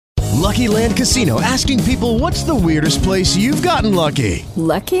Lucky Land Casino, asking people, what's the weirdest place you've gotten lucky?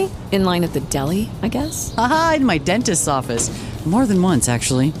 Lucky? In line at the deli, I guess? Aha, in my dentist's office. More than once,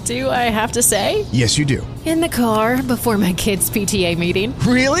 actually. Do I have to say? Yes, you do. In the car before my kids' PTA meeting.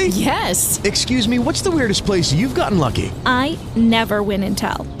 Really? Yes. Excuse me, what's the weirdest place you've gotten lucky? I never win and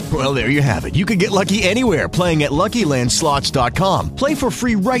tell. Well, there you have it. You can get lucky anywhere, playing at LuckyLandSlots.com. Play for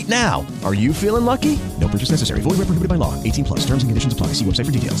free right now. Are you feeling lucky? No purchase necessary. Void where prohibited by law. 18+. Terms and conditions apply. See website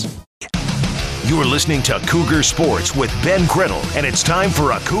for details. You're listening to Cougar Sports with Ben Criddle, and it's time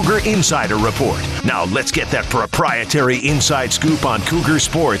for a Cougar Insider Report. Now let's get that proprietary inside scoop on Cougar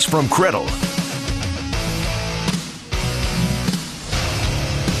Sports from Criddle.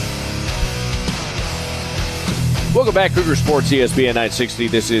 Welcome back, Cougar Sports, ESPN 960.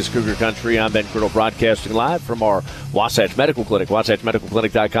 This is Cougar Country. I'm Ben Criddle, broadcasting live from our Wasatch Medical Clinic,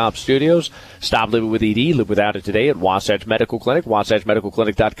 WasatchMedicalClinic.com studios. Stop living with ED, live without it today at Wasatch Medical Clinic,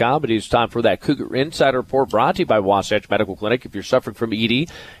 WasatchMedicalClinic.com. It is time for that Cougar Insider Report, brought to you by Wasatch Medical Clinic. If you're suffering from ED,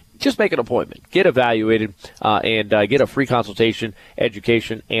 just make an appointment, get evaluated, and get a free consultation,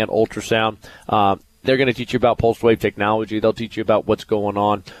 education, and ultrasound. They're going to teach you about pulse wave technology. They'll teach you about what's going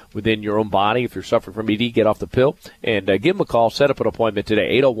on within your own body. If you're suffering from ED, get off the pill and give them a call. Set up an appointment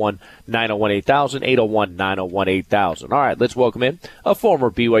today, 801-901-8000, 801-901-8000. All right, let's welcome in a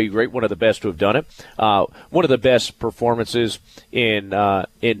former BYU great, one of the best to have done it. One of the best performances in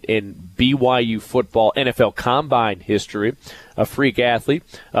BYU football, NFL Combine history. A freak athlete,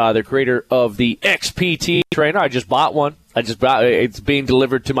 the creator of the XPT trainer. I just bought one. It's being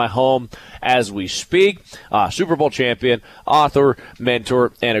delivered to my home as we speak. Super Bowl champion, author,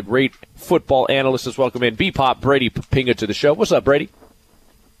 mentor, and a great football analyst. Let's welcome in B-Pop Brady Papinga to the show. What's up, Brady?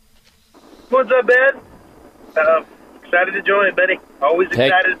 What's up, Ben? Excited to join, Benny. Always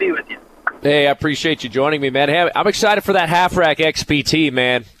excited to be with you. Hey, I appreciate you joining me, man. Hey, I'm excited for that half rack XPT,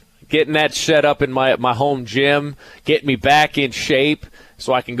 man. Getting that set up in my home gym, getting me back in shape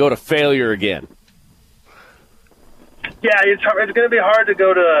so I can go to failure again. Yeah, it's going to be hard to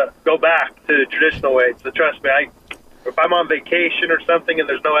go back to the traditional weights. So trust me, if I'm on vacation or something and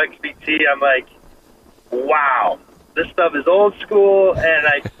there's no XPT, I'm like, wow, this stuff is old school, and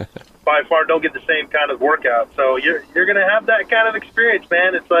I by far don't get the same kind of workout. So you're going to have that kind of experience,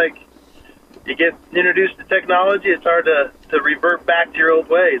 man. It's like you get introduced to technology, it's hard to revert back to your old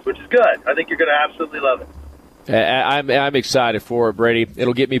ways, which is good. I think you're going to absolutely love it. I'm excited for it, Brady.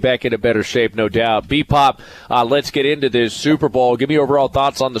 It'll get me back into better shape, no doubt. B-Pop, let's get into this Super Bowl. Give me overall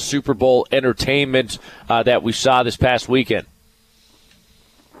thoughts on the Super Bowl entertainment that we saw this past weekend.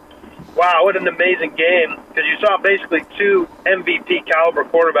 Wow, what an amazing game, because you saw basically two MVP caliber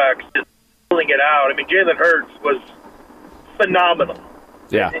quarterbacks just pulling it out. I mean, Jalen Hurts was phenomenal.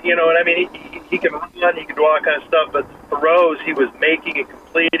 Yeah. You know what I mean? He can run, he can do all that kind of stuff, but throws he was making and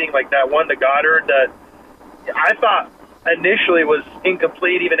completing, like that one to Goddard that I thought initially was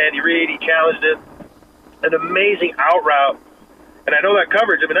incomplete. Even Andy Reid, he challenged it. An amazing out route. And I know that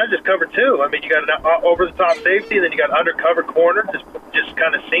coverage, I mean, that's just cover two. I mean, you got an over-the-top safety, and then you got undercover corner just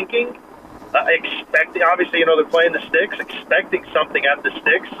kind of sinking. Expecting, obviously, you know, they're playing the sticks, expecting something at the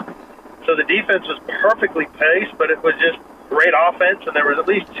sticks. So the defense was perfectly paced, but it was just great offense, and there was at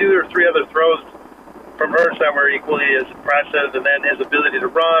least two or three other throws from Hurts that were equally as impressive, and then his ability to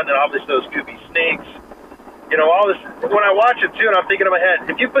run, and obviously those QB sneaks. You know, all this, when I watch it, too, and I'm thinking in my head,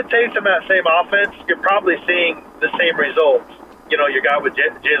 if you put Taysom in that same offense, you're probably seeing the same results, you know, you got with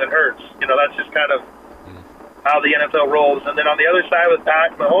Jalen Hurts. You know, that's just kind of how the NFL rolls. And then on the other side with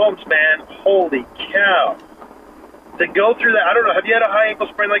Pat Mahomes, man, holy cow. To go through that, I don't know, have you had a high ankle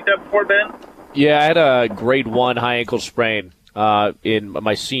sprain like that before, Ben? Yeah, I had a grade 1 high ankle sprain in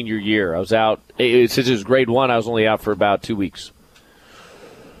my senior year. I was out, since it was grade 1, I was only out for about 2 weeks.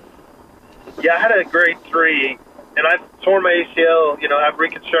 Yeah, I had a grade 3, and I've torn my ACL, you know, I've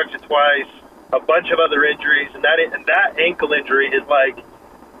reconstructed twice, a bunch of other injuries, and that ankle injury is like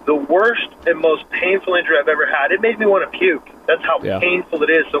the worst and most painful injury I've ever had. It made me want to puke. That's how painful it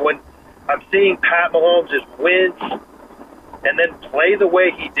is. So when I'm seeing Pat Mahomes just wince and then play the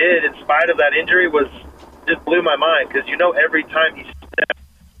way he did in spite of that injury just blew my mind, because you know every time he steps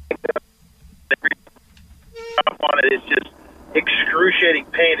on it, it's just excruciating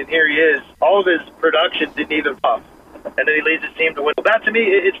pain, and here he is. All of his production didn't even puff, and then he leads his team to win. That, to me,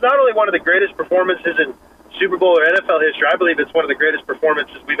 it's not only one of the greatest performances in Super Bowl or NFL history, I believe it's one of the greatest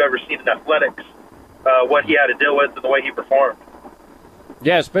performances we've ever seen in athletics, what he had to deal with and the way he performed.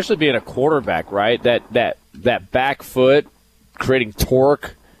 Yeah, especially being a quarterback, right? That back foot, creating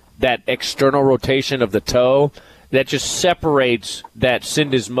torque, that external rotation of the toe, that just separates that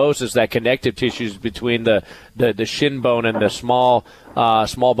syndesmosis, that connective tissues between the shin bone and the small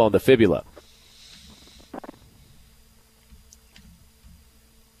bone, the fibula.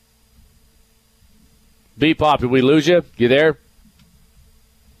 B-Pop, did we lose you? You there?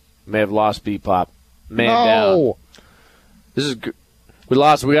 May have lost B-Pop. Man down. This is good. We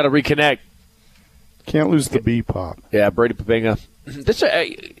lost. We got to reconnect. Can't lose the B-Pop. Yeah, Brady Papinga.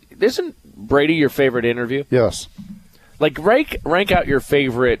 Isn't Brady your favorite interview? Yes. Like, rank out your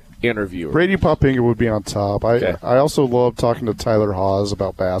favorite interviewer. Brady Papinga would be on top. Okay. I also love talking to Tyler Haws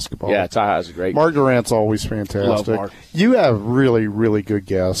about basketball. Yeah, Ty Haws is great. Mark Durant's always fantastic. Love Mark. You have really, really good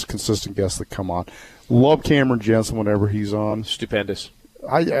guests, consistent guests that come on. Love Cameron Jensen whenever he's on. Stupendous.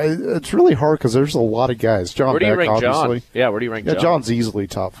 It's really hard because there's a lot of guys. John Where do you Beck, rank obviously. John? Yeah, where do you rank John? John's easily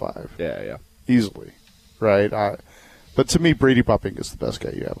top 5. Yeah. Easily. Right? But to me, Brady Papinga is the best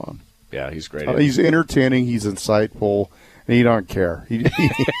guy you have on. Yeah, he's great. He's entertaining. He's insightful. And he don't care.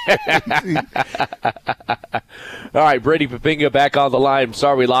 All right, Brady Papinga back on the line.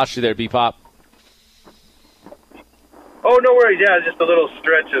 Sorry we lost you there, B-Pop. Oh, no worries. Yeah, just a little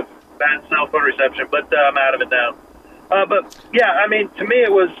stretch of bad cell phone reception, but I'm out of it now. But, yeah, I mean, to me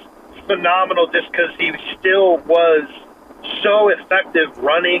it was phenomenal just because he still was so effective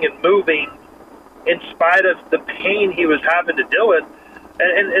running and moving in spite of the pain he was having to deal with.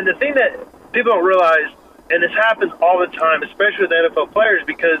 And the thing that people don't realize, and this happens all the time, especially with NFL players,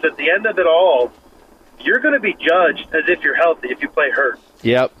 because at the end of it all, you're going to be judged as if you're healthy if you play hurt.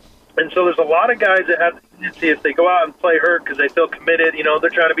 Yep. And so there's a lot of guys that have the tendency, if they go out and play hurt because they feel committed, they're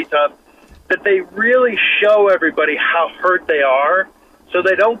trying to be tough, that they really show everybody how hurt they are so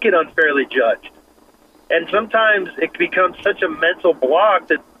they don't get unfairly judged. And sometimes it becomes such a mental block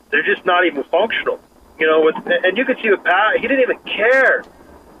that they're just not even functional. And you could see with Pat, he didn't even care.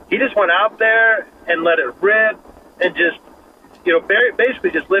 He just went out there and let it rip and just,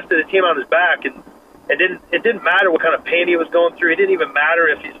 basically just lifted the team on his back. And it didn't matter what kind of pain he was going through. It didn't even matter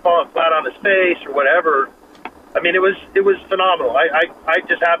if he's falling flat on his face or whatever. I mean, it was phenomenal. I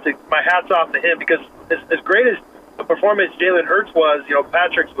just have to, my hat's off to him because as great as the performance Jalen Hurts was,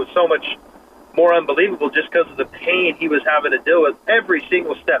 Patrick's was so much more unbelievable just because of the pain he was having to deal with every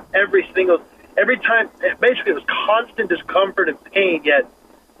single step, every time. Basically, it was constant discomfort and pain, yet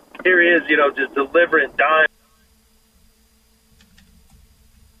here he is, just delivering dime.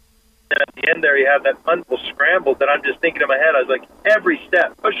 And at the end there, he had that unbelievable scramble that I'm just thinking in my head. I was like, every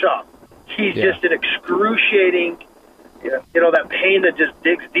step, push off. He's just an excruciating, that pain that just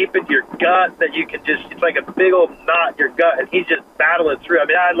digs deep into your gut that you can just, it's like a big old knot in your gut, and he's just battling through. I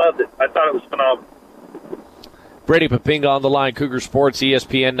mean, I loved it. I thought it was phenomenal. Brady Papinga on the line, Cougar Sports,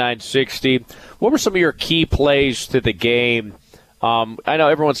 ESPN 960. What were some of your key plays to the game? I know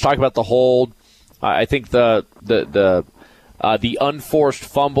everyone's talking about the hold. I think the unforced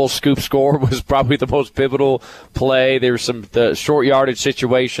fumble scoop score was probably the most pivotal play. There were the short yardage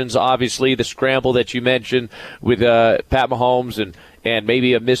situations, obviously, the scramble that you mentioned with Pat Mahomes and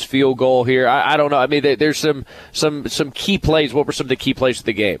maybe a missed field goal here. I don't know. I mean, there's some key plays. What were some of the key plays of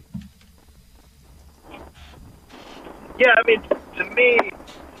the game? Yeah, I mean, to me,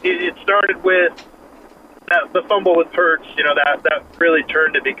 it started with the fumble with Hurts. That really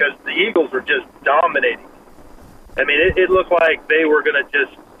turned it because the Eagles were just dominating. I mean, it looked like they were going to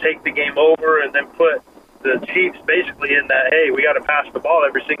just take the game over and then put the Chiefs basically in that, hey, we got to pass the ball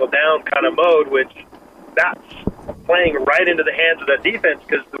every single down kind of mode, which that's playing right into the hands of that defense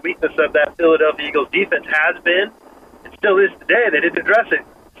because the weakness of that Philadelphia Eagles defense has been, and still is today, they didn't address it,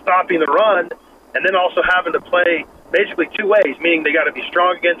 stopping the run and then also having to play basically two ways, meaning they got to be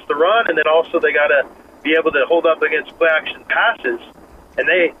strong against the run and then also they got to be able to hold up against play-action passes. And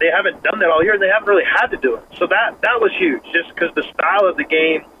they haven't done that all year, and they haven't really had to do it. So that was huge, just because the style of the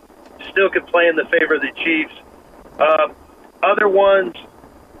game still could play in the favor of the Chiefs. Other ones,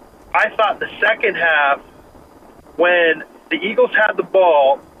 I thought the second half, when the Eagles had the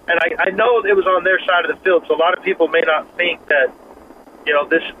ball, and I know it was on their side of the field, so a lot of people may not think that,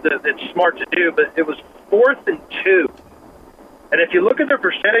 it's smart to do, but it was 4th and 2. And if you look at their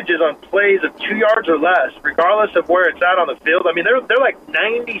percentages on plays of 2 yards or less, regardless of where it's at on the field, I mean, they're like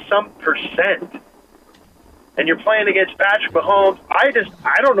 90-some%. And you're playing against Patrick Mahomes.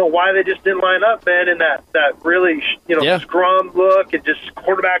 I don't know why they just didn't line up, man, in that really, scrum look and just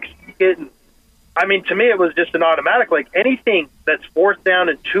quarterback sneak. And I mean, to me, it was just an automatic. Like anything that's 4th down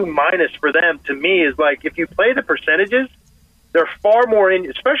and 2- for them, to me, is like if you play the percentages, they're far more in,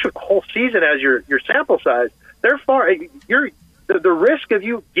 especially the whole season as your sample size. They're the risk of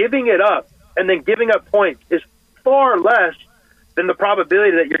you giving it up and then giving up points is far less then the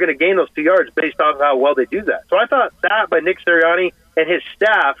probability that you're going to gain those 2 yards based off how well they do that. So I thought that by Nick Sirianni and his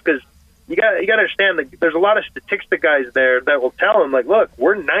staff, because you got to understand that there's a lot of statistic guys there that will tell them, like, look,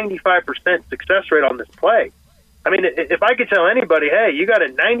 we're 95% success rate on this play. I mean, if I could tell anybody, hey, you got a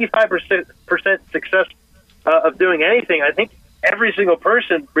 95% success of doing anything, I think every single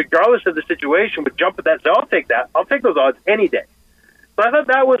person, regardless of the situation, would jump at that. So I'll take that. I'll take those odds any day. So I thought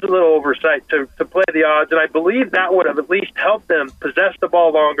that was a little oversight to play the odds, and I believe that would have at least helped them possess the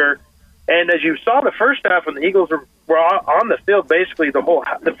ball longer. And as you saw the first half, when the Eagles were on the field basically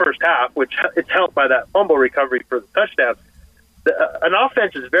the first half, which it's helped by that fumble recovery for the touchdown, an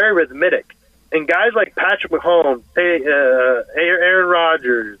offense is very rhythmic. And guys like Patrick Mahomes, Aaron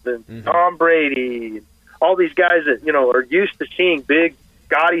Rodgers, and Tom Brady, all these guys that are used to seeing big,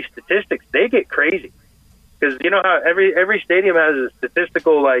 gaudy statistics, they get crazy. Because you know how every stadium has a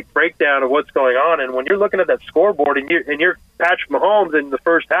statistical breakdown of what's going on, and when you're looking at that scoreboard and you're Patrick Mahomes in the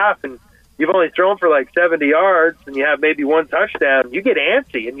first half, and you've only thrown for 70 yards, and you have maybe one touchdown, you get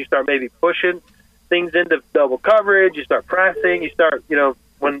antsy and you start maybe pushing things into double coverage. You start pressing. You start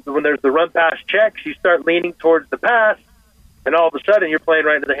when there's the run pass checks, you start leaning towards the pass, and all of a sudden you're playing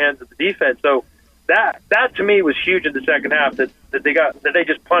right into the hands of the defense. So that to me was huge in the second half that they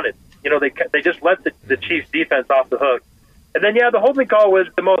just punted. They just let the Chiefs defense off the hook. And then, the holding call was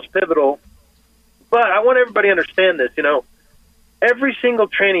the most pivotal. But I want everybody to understand this. Every single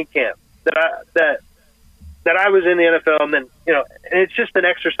training camp that I was in the NFL, and then, and it's just an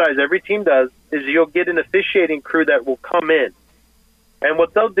exercise every team does, is you'll get an officiating crew that will come in. And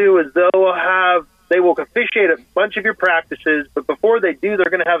what they'll do is they will officiate a bunch of your practices, but before they do,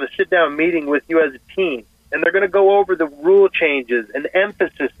 they're going to have a sit-down meeting with you as a team. And they're going to go over the rule changes and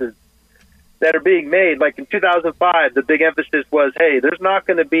emphases that are being made. Like in 2005, the big emphasis was, hey, there's not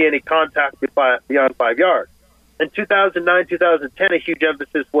going to be any contact beyond 5 yards. In 2009, 2010, a huge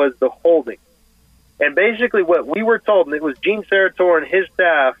emphasis was the holding. And basically what we were told, and it was Gene Sarator and his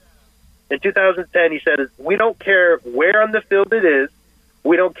staff, in 2010, he said, we don't care where on the field it is.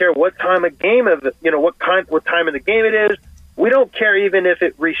 We don't care what time of game of it, what time of the game it is. We don't care even if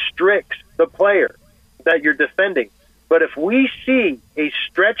it restricts the player that you're defending. But if we see a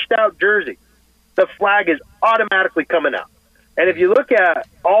stretched out jersey, the flag is automatically coming out. And if you look at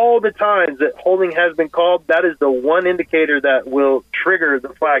all the times that holding has been called, that is the one indicator that will trigger the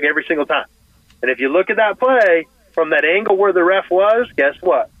flag every single time. And if you look at that play from that angle where the ref was, guess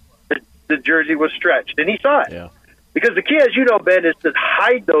what? The jersey was stretched, and he saw it. Yeah. Because the key, as you know, Ben, is to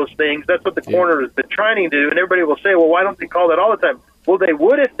hide those things. That's what the corner has been trying to do. And everybody will say, well, why don't they call that all the time? Well, they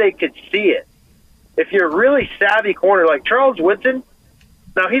would if they could see it. If you're a really savvy corner like Charles Woodson,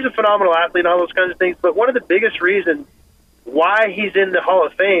 now he's a phenomenal athlete and all those kinds of things, but one of the biggest reasons why he's in the Hall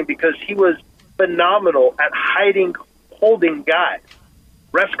of Fame, because he was phenomenal at hiding holding guys.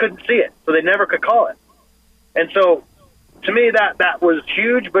 Refs couldn't see it, so they never could call it. And so, to me, that was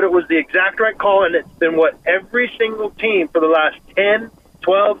huge, but it was the exact right call, and it's been what every single team for the last 10,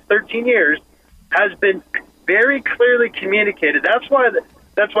 12, 13 years has been very clearly communicated. That's why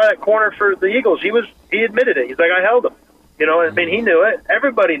that corner for the Eagles, he admitted it. He's like, I held him. I mean, he knew it.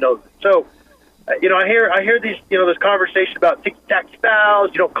 Everybody knows it. So, I hear these, this conversation about ticky-tack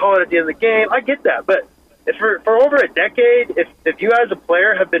fouls. You don't call it at the end of the game. I get that, but if for over a decade, if you as a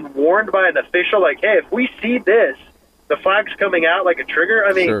player have been warned by an official, like, hey, if we see this, the flag's coming out like a trigger,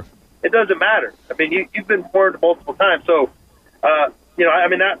 I mean, sure. It doesn't matter. I mean, you've been warned multiple times. So,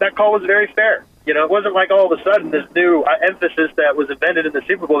 that call was very fair. It wasn't like all of a sudden this new emphasis that was invented in the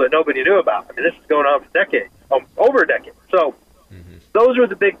Super Bowl that nobody knew about. I mean, this is going on for decades, over a decade. So those were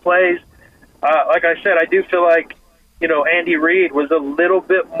the big plays. Like I said, I do feel like, Andy Reid was a little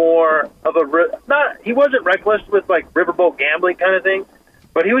bit more of he wasn't reckless with riverboat gambling kind of thing,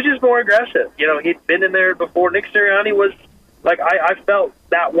 but he was just more aggressive. He'd been in there before. Nick Sirianni was I felt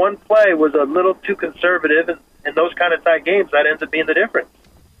that one play was a little too conservative, and in those kind of tight games, that ends up being the difference.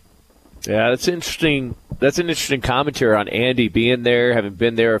 Yeah, that's interesting. That's an interesting commentary on Andy being there, having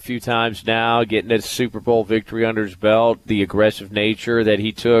been there a few times now, getting a Super Bowl victory under his belt, the aggressive nature that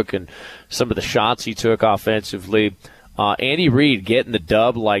he took, and some of the shots he took offensively. Andy Reid getting the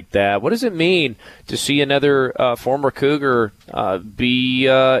dub like that. What does it mean to see another former Cougar be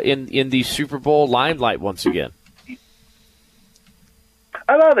in the Super Bowl limelight once again?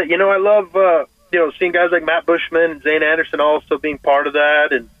 I love it. I love seeing guys like Matt Bushman and Zane Anderson also being part of that,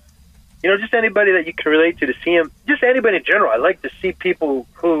 and just anybody that you can relate to see him. Just anybody in general. I like to see people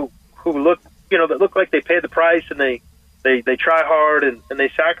who look, that look like they pay the price and they try hard and they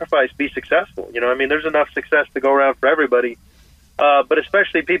sacrifice, be successful. There's enough success to go around for everybody, but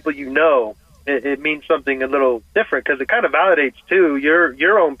especially people it means something a little different because it kind of validates too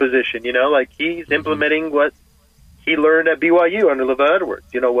your own position. Like he's implementing what he learned at BYU under LeVelle Edwards.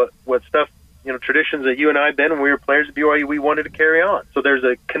 What stuff, traditions that you and I, Ben, when we were players at BYU, we wanted to carry on. So there's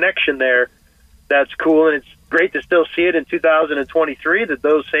a connection there that's cool, and it's great to still see it in 2023 that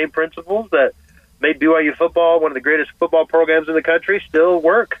those same principles that made BYU football one of the greatest football programs in the country still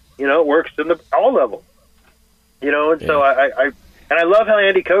work. It works in all levels. So I love how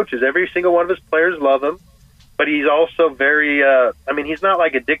Andy coaches. Every single one of his players love him, but he's also very, he's not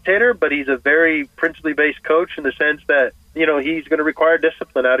like a dictator, but he's a very principally based coach in the sense that, he's going to require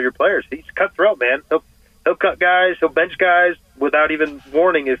discipline out of your players. He's cutthroat, man. He'll cut guys, he'll bench guys without even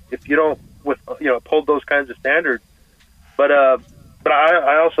warning if you don't, uphold those kinds of standards. But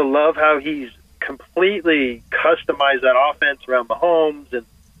I also love how he's completely customized that offense around Mahomes and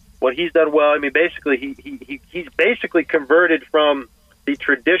what he's done well. Basically, he's basically converted from the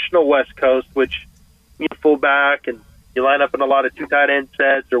traditional West Coast, which you fullback and you line up in a lot of two tight end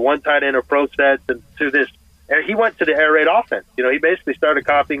sets or one tight end or pro sets, and to this, he went to the air raid offense. He basically started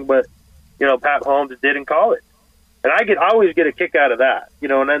copying what Pat Mahomes did in college, and I always get a kick out of that.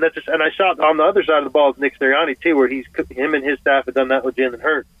 And I saw on the other side of the ball is Nick Sirianni too, where him and his staff have done that with Jalen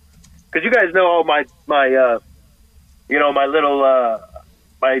Hurts, because you guys know all my little.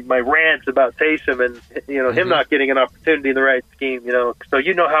 My rants about Taysom and him not getting an opportunity in the right scheme, so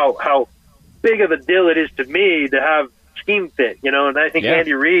how big of a deal it is to me to have scheme fit, and I think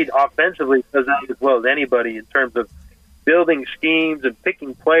Andy Reid offensively does that as well as anybody in terms of building schemes and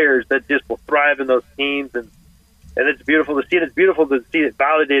picking players that just will thrive in those schemes, and it's beautiful to see it. It's beautiful to see it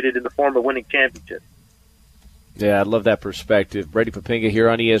validated in the form of winning championships. Yeah, I love that perspective. Brady Papinga here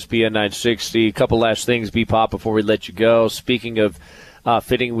on ESPN 960. A couple last things, B-Pop, before we let you go. Speaking of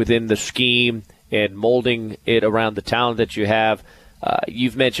fitting within the scheme and molding it around the talent that you have.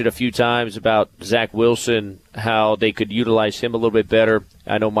 You've mentioned a few times about Zach Wilson, how they could utilize him a little bit better.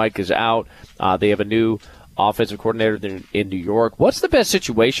 I know Mike is out. They have a new offensive coordinator in New York. What's the best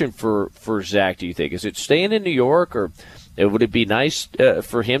situation for Zach, do you think? Is it staying in New York, or would it be nice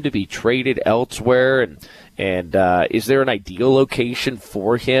for him to be traded elsewhere? And is there an ideal location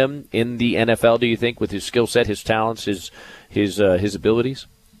for him in the NFL, do you think, with his skill set, his talents, his abilities?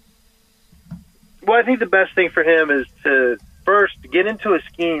 Well, I think the best thing for him is to first get into a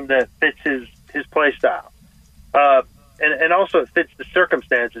scheme that fits his play style. And also it fits the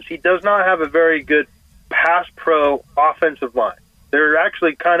circumstances. He does not have a very good pass pro offensive line. They're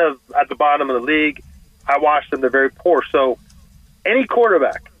actually kind of at the bottom of the league. I watched them. They're very poor. So any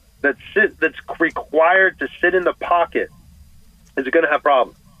quarterback that's required to sit in the pocket is going to have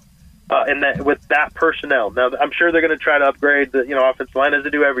problems. With that personnel. Now, I'm sure they're going to try to upgrade the offensive line as they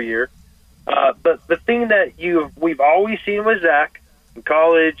do every year. But the thing that we've always seen with Zach in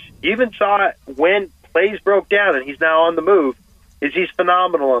college, you even saw it when plays broke down and he's now on the move, is he's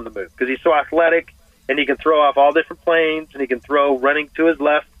phenomenal on the move because he's so athletic and he can throw off all different planes and he can throw running to his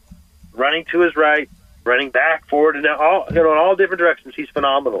left, running to his right, running back, forward, and in all different directions. He's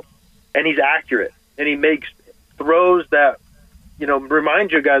phenomenal, and he's accurate, and he makes throws that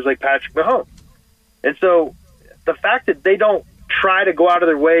remind you of guys like Patrick Mahomes. And so the fact that they don't try to go out of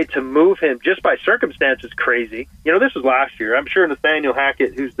their way to move him just by circumstance is crazy. This was last year. I'm sure Nathaniel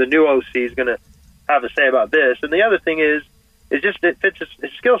Hackett, who's the new OC, is going to have a say about this. And the other thing is just it fits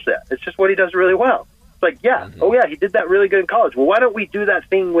his skill set. It's just what he does really well. It's like, he did that really good in college. Well, why don't we do that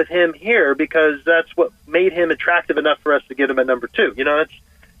thing with him here? Because that's what made him attractive enough for us to get him at number 2.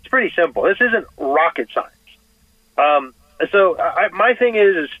 It's pretty simple. This isn't rocket science. So my thing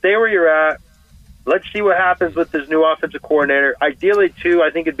is stay where you're at. Let's see what happens with this new offensive coordinator. Ideally, too, I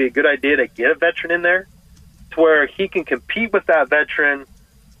think it'd be a good idea to get a veteran in there to where he can compete with that veteran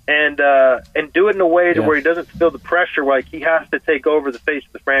and do it in a way to where he doesn't feel the pressure like he has to take over the face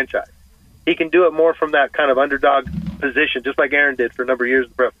of the franchise. He can do it more from that kind of underdog position, just like Aaron did for a number of years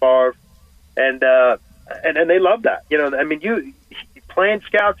with Brett Favre. And they love that. Playing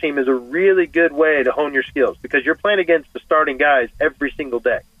scout team is a really good way to hone your skills because you're playing against the starting guys every single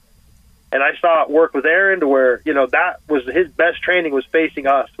day. And I saw it work with Aaron to where, that was his best training was facing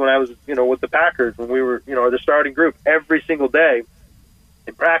us when I was, with the Packers when we were, the starting group every single day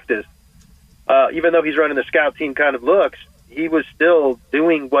in practice. Even though he's running the scout team kind of looks, he was still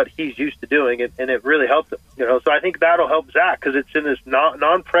doing what he's used to doing, and it really helped him. So I think that'll help Zach because it's in this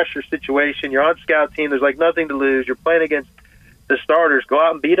non-pressure situation. You're on scout team. There's nothing to lose. You're playing against the starters. Go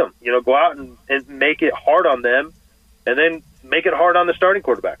out and beat them. Go out and make it hard on them, and then make it hard on the starting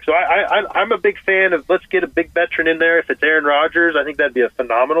quarterback. So I'm a big fan of let's get a big veteran in there. If it's Aaron Rodgers, I think that'd be a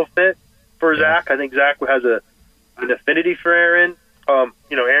phenomenal fit for Zach. I think Zach has an affinity for Aaron.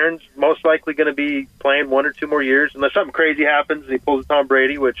 Aaron's most likely going to be playing 1 or 2 more years, unless something crazy happens and he pulls a Tom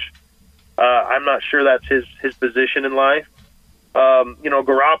Brady, which I'm not sure that's his position in life.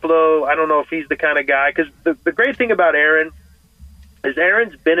 Garoppolo, I don't know if he's the kind of guy, because the great thing about Aaron is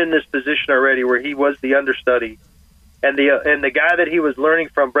Aaron's been in this position already where he was the understudy, and the guy that he was learning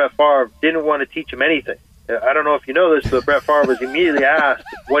from, Brett Favre, didn't want to teach him anything. I don't know if you know this, but Brett Favre was immediately asked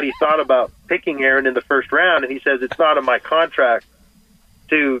what he thought about picking Aaron in the first round, and he says, it's not in my contract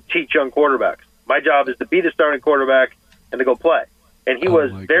to teach young quarterbacks. My job is to be the starting quarterback and to go play. And he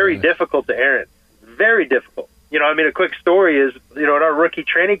was very difficult to Aaron, very difficult. A quick story is, in our rookie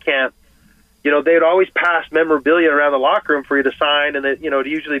training camp, they'd always pass memorabilia around the locker room for you to sign, and it'd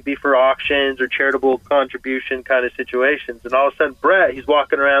usually be for auctions or charitable contribution kind of situations. And all of a sudden, Brett, he's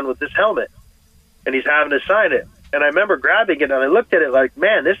walking around with this helmet, and he's having to sign it. And I remember grabbing it, and I looked at it like,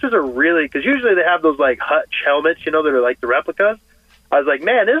 man, this is a really, because usually they have those like Hutch helmets, that are like the replicas. I was like,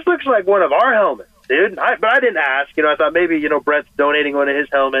 man, this looks like one of our helmets, dude. But I didn't ask. I thought maybe, Brett's donating one of his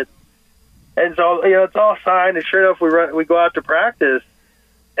helmets. And so, it's all signed, and sure enough, we go out to practice,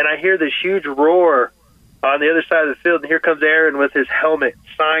 and I hear this huge roar on the other side of the field, and here comes Aaron with his helmet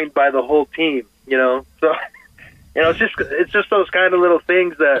signed by the whole team, So, it's just those kind of little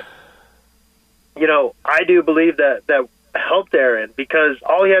things that, I do believe that helped Aaron, because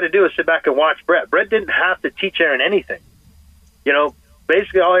all he had to do was sit back and watch Brett. Brett didn't have to teach Aaron anything.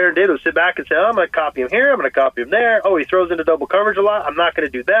 Basically all Aaron did was sit back and say, I'm going to copy him here, I'm going to copy him there. Oh, he throws into double coverage a lot, I'm not going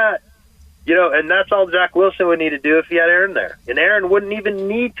to do that. And that's all Zach Wilson would need to do if he had Aaron there. And Aaron wouldn't even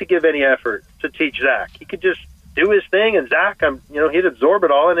need to give any effort to teach Zach. He could just do his thing, and Zach, he'd absorb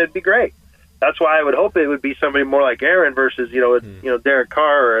it all, and it'd be great. That's why I would hope it would be somebody more like Aaron versus, Derek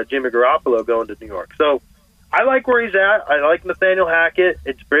Carr or Jimmy Garoppolo going to New York. So I like where he's at. I like Nathaniel Hackett.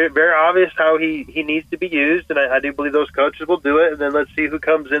 It's very, very obvious how he needs to be used, and I do believe those coaches will do it. And then let's see who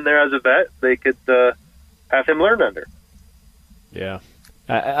comes in there as a vet they could have him learn under. Yeah.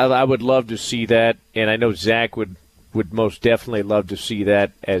 I would love to see that, and I know Zach would most definitely love to see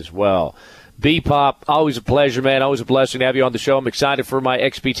that as well. B-Pop, always a pleasure, man. Always a blessing to have you on the show. I'm excited for my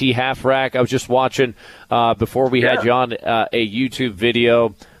XPT half rack. I was just watching before we had you on a YouTube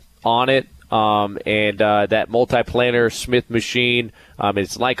video on it, and that multi-planar Smith machine.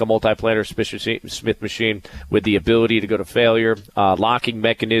 It's like a multi-planar Smith machine with the ability to go to failure, locking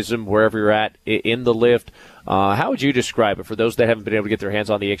mechanism wherever you're at in the lift. How would you describe it for those that haven't been able to get their hands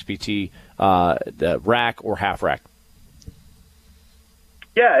on the XPT the rack or half rack?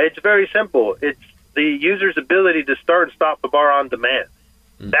 Yeah, it's very simple. It's the user's ability to start and stop the bar on demand.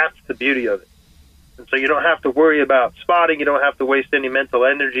 That's the beauty of it. And so you don't have to worry about spotting. You don't have to waste any mental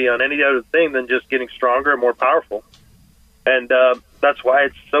energy on any other thing than just getting stronger and more powerful. And that's why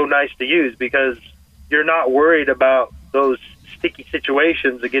it's so nice to use, because you're not worried about those sticky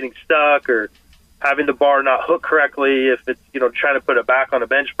situations of getting stuck or having the bar not hook correctly if it's, trying to put it back on a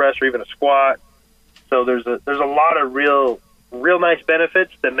bench press or even a squat. So there's a lot of real nice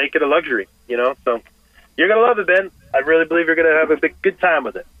benefits that make it a luxury, So you're going to love it, Ben. I really believe you're going to have a good time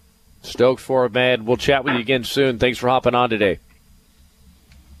with it. Stoked for it, man. We'll chat with you again soon. Thanks for hopping on today.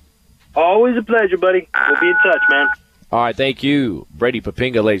 Always a pleasure, buddy. We'll be in touch, man. All right, thank you. Brady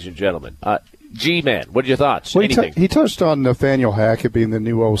Papinga, ladies and gentlemen. G-Man, what are your thoughts? Well, Anything? He touched on Nathaniel Hackett being the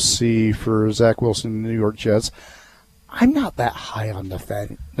new OC for Zach Wilson and the New York Jets. I'm not that high on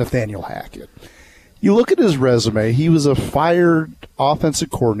Nathaniel Hackett. You look at his resume, he was a fired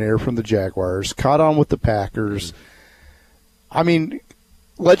offensive coordinator from the Jaguars, caught on with the Packers. I mean,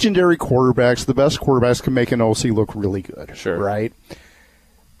 legendary quarterbacks, the best quarterbacks can make an OC look really good, sure, right?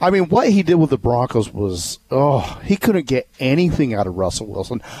 I mean, what he did with the Broncos was, he couldn't get anything out of Russell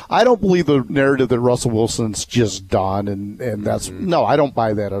Wilson. I don't believe the narrative that Russell Wilson's just done, and that's, no, I don't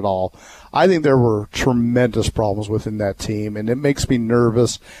buy that at all. I think there were tremendous problems within that team, and it makes me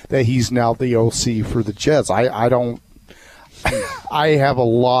nervous that he's now the OC for the Jets. I have a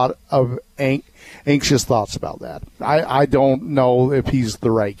lot of anxious thoughts about that. I don't know if he's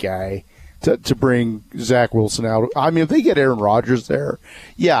the right guy to bring Zach Wilson out. I mean, if they get Aaron Rodgers there,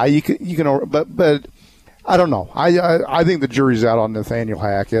 yeah, you can. But I don't know. I think the jury's out on Nathaniel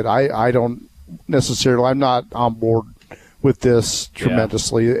Hackett. I don't necessarily. I'm not on board with this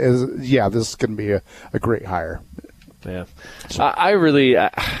tremendously. Yeah, this is going to be a great hire. Yeah, so. I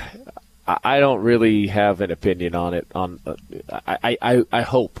don't really have an opinion on it. I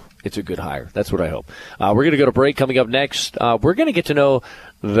hope it's a good hire. That's what I hope. We're going to go to break. Coming up next, we're going to get to know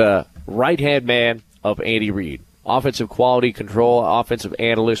the right-hand man of Andy Reid. Offensive quality control, offensive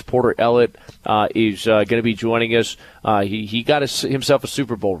analyst Porter Ellett is going to be joining us. He got himself a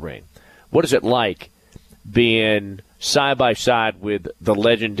Super Bowl ring. What is it like being side by side with the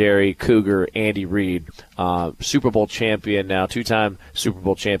legendary Cougar Andy Reid, Super Bowl champion now, two-time Super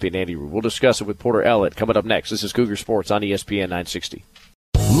Bowl champion Andy Reid. We'll discuss it with Porter Ellett coming up next. This is Cougar Sports on ESPN 960.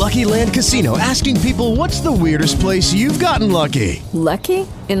 Lucky Land Casino, asking people, what's the weirdest place you've gotten lucky? Lucky?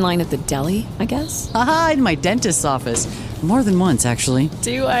 In line at the deli, I guess? Aha, in my dentist's office. More than once, actually.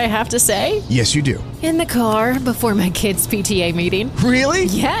 Do I have to say? Yes, you do. In the car before my kids' PTA meeting. Really?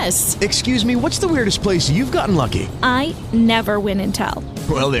 Yes. Excuse me, what's the weirdest place you've gotten lucky? I never win and tell.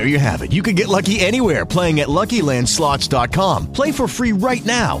 Well, there you have it. You can get lucky anywhere, playing at LuckyLandSlots.com. Play for free right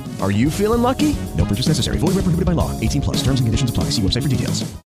now. Are you feeling lucky? No purchase necessary. Void where prohibited by law. 18 plus. Terms and conditions apply. See website for details.